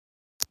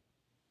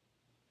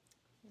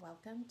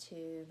Welcome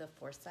to the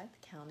Forsyth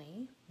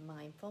County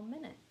Mindful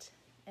Minute.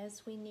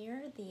 As we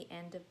near the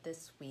end of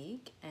this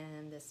week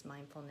and this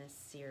mindfulness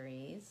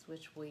series,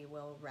 which we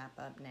will wrap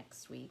up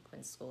next week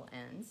when school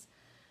ends,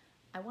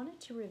 I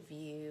wanted to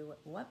review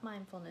what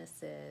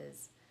mindfulness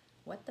is,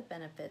 what the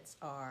benefits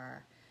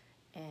are,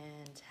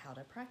 and how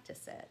to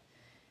practice it.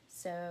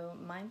 So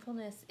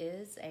mindfulness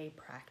is a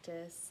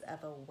practice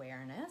of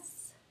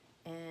awareness,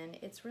 and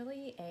it's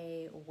really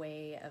a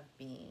way of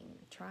being,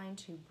 trying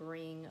to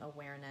bring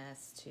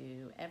awareness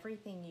to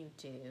everything you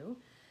do.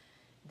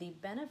 The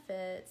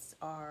benefits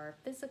are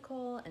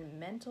physical and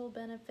mental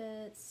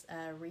benefits.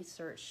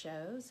 Research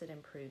shows it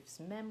improves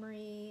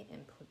memory,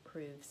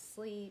 improves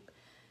sleep,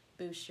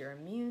 boosts your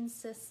immune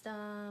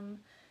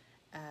system,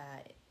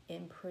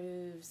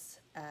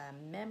 improves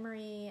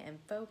memory and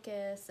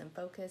focus. And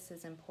focus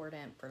is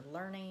important for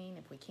learning.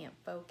 If we can't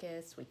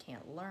focus, we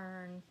can't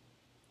learn.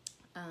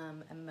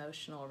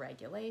 Emotional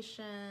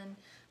regulation,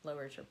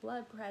 lowers your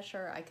blood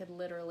pressure. I could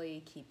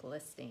literally keep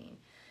listing.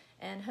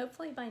 And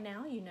hopefully by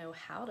now you know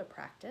how to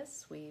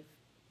practice. We've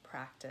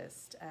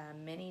practiced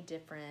many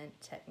different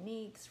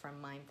techniques, from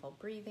mindful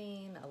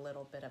breathing, a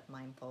little bit of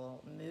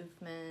mindful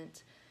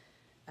movement,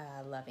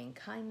 loving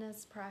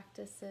kindness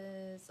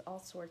practices, all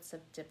sorts of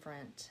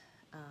different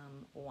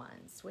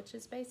ones, which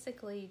is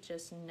basically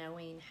just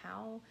knowing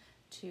how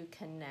to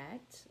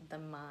connect the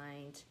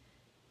mind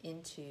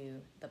into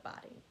the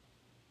body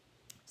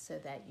so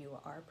that you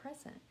are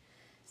present.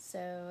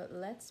 So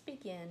let's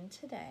begin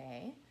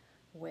today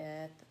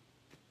with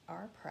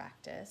our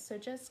practice. So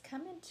just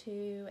come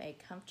into a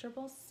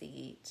comfortable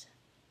seat,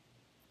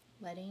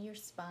 letting your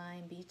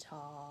spine be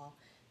tall,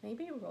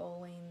 maybe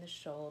rolling the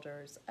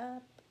shoulders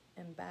up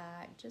and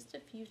back just a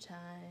few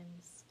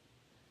times.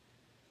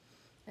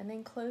 And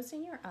then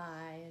closing your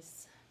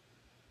eyes,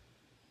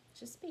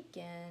 just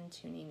begin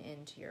tuning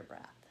into your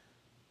breath.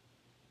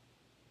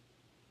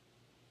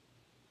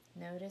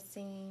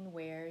 Noticing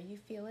where you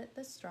feel it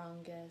the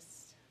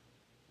strongest.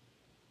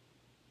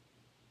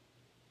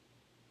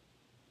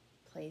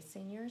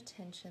 Placing your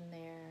attention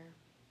there.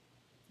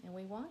 And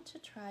we want to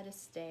try to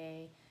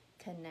stay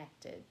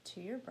connected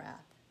to your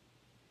breath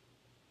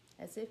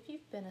as if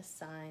you've been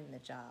assigned the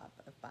job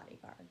of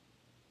bodyguard.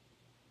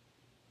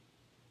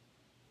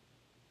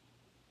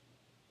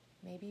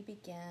 Maybe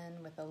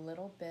begin with a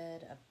little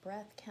bit of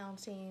breath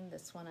counting.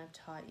 This one I've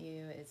taught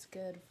you is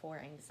good for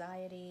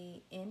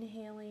anxiety.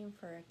 Inhaling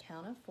for a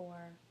count of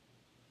 4.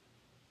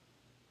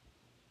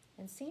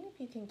 And seeing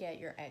if you can get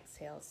your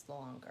exhales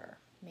longer,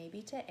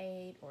 maybe to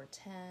 8 or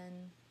 10.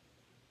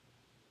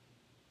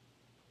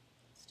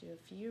 Let's do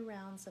a few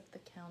rounds of the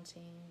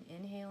counting.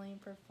 Inhaling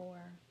for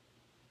 4.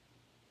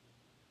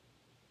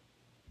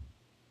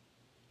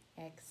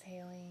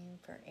 Exhaling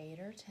for 8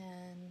 or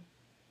 10.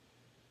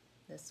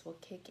 This will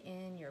kick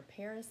in your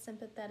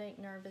parasympathetic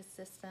nervous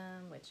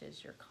system, which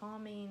is your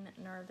calming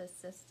nervous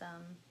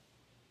system.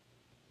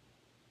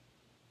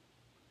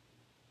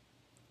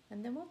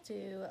 And then we'll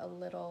do a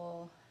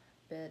little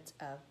bit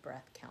of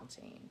breath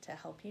counting to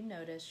help you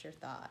notice your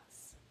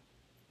thoughts.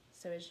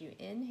 So as you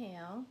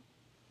inhale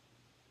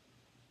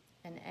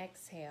and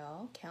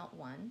exhale, count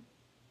 1.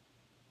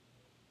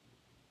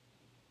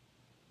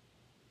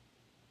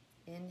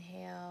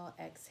 Inhale,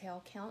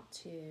 exhale, count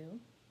 2.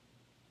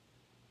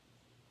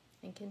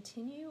 And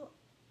continue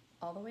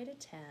all the way to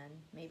 10,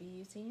 maybe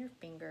using your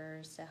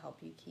fingers to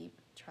help you keep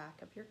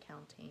track of your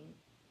counting.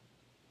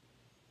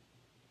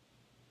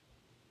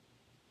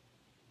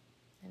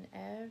 And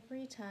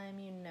every time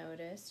you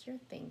notice you're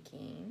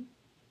thinking,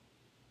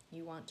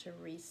 you want to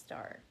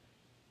restart.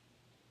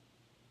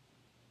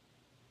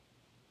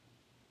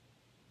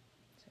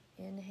 So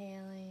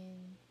inhaling,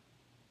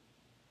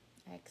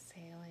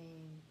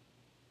 exhaling,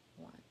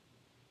 1.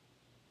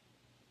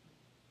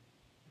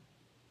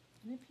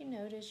 And if you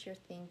notice you're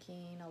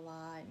thinking a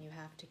lot and you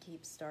have to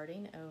keep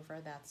starting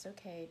over, that's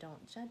okay,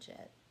 don't judge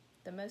it.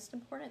 The most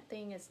important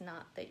thing is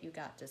not that you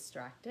got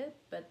distracted,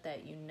 but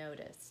that you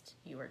noticed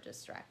you were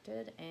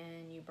distracted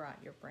and you brought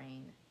your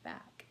brain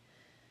back.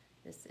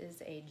 This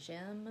is a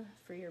gym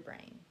for your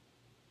brain.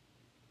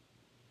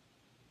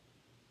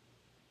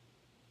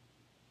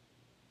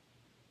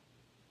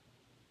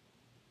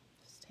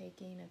 Just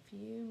taking a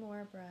few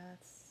more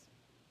breaths.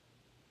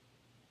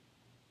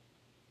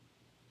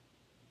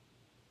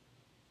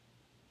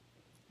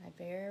 I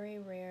very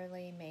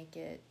rarely make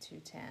it to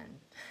 10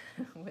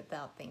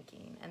 without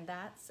thinking. And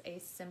that's a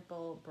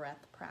simple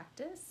breath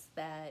practice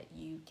that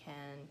you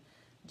can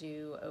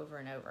do over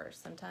and over.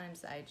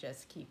 Sometimes I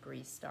just keep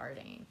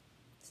restarting.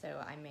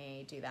 So I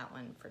may do that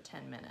one for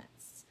 10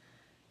 minutes.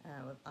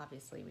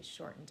 Obviously, we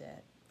shortened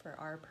it for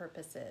our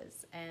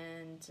purposes.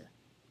 And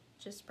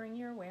just bring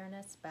your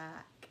awareness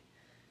back.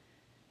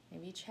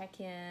 Maybe check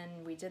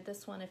in. We did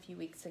this one a few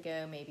weeks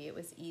ago. Maybe it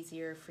was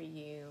easier for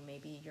you.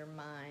 Maybe your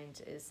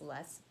mind is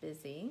less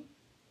busy.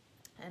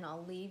 And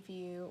I'll leave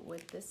you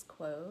with this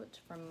quote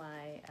from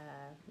my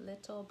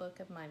little book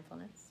of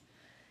mindfulness.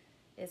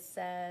 It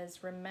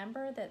says,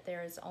 "Remember that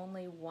there is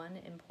only one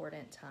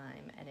important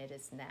time, and it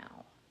is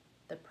now.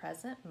 The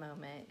present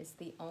moment is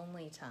the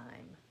only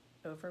time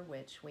over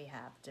which we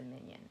have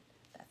dominion.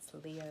 That's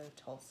Leo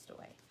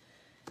Tolstoy.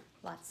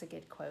 Lots of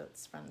good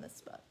quotes from this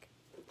book.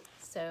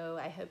 So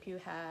I hope you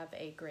have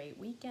a great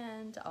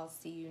weekend. I'll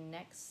see you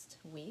next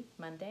week,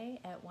 Monday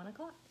at 1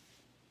 o'clock.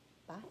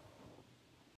 Bye.